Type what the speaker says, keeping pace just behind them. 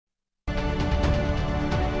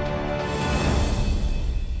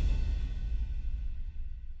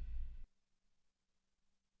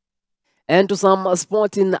And to some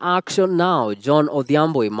sporting action now, John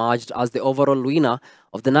Odhiambo emerged as the overall winner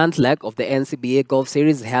of the ninth leg of the NCBA Golf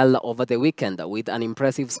Series held over the weekend with an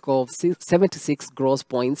impressive score of 76 gross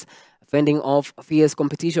points, fending off fierce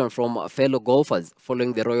competition from fellow golfers.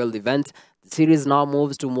 Following the royal event, the series now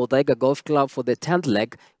moves to Muthaiga Golf Club for the 10th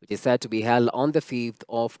leg, which is set to be held on the 5th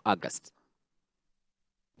of August.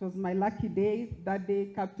 It was my lucky day. That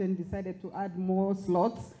day, Captain decided to add more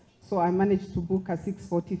slots. So I managed to book a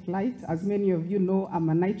 6:40 flight. As many of you know, I'm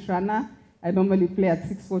a night runner. I normally play at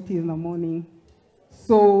 6:40 in the morning.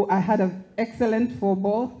 So I had an excellent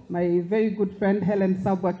four-ball. My very good friend Helen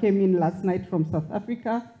Sabwa came in last night from South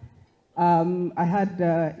Africa. I had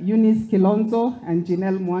Eunice Kilonzo and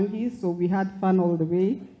Janelle Mwangi, so we had fun all the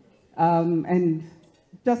way. And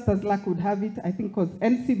just as luck would have it, I think because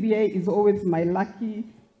NCBA is always my lucky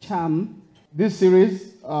charm. This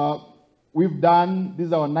series, we've done, this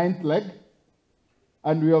is our 9th leg,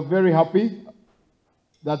 and we are very happy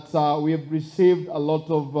that we have received a lot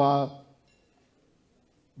of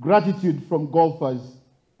gratitude from golfers,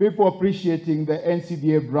 people appreciating the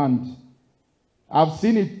NCBA brand. I've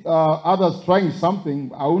seen it, others trying something.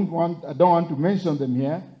 I don't want to mention them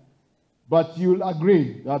here, but you'll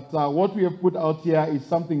agree that what we have put out here is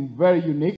something very unique.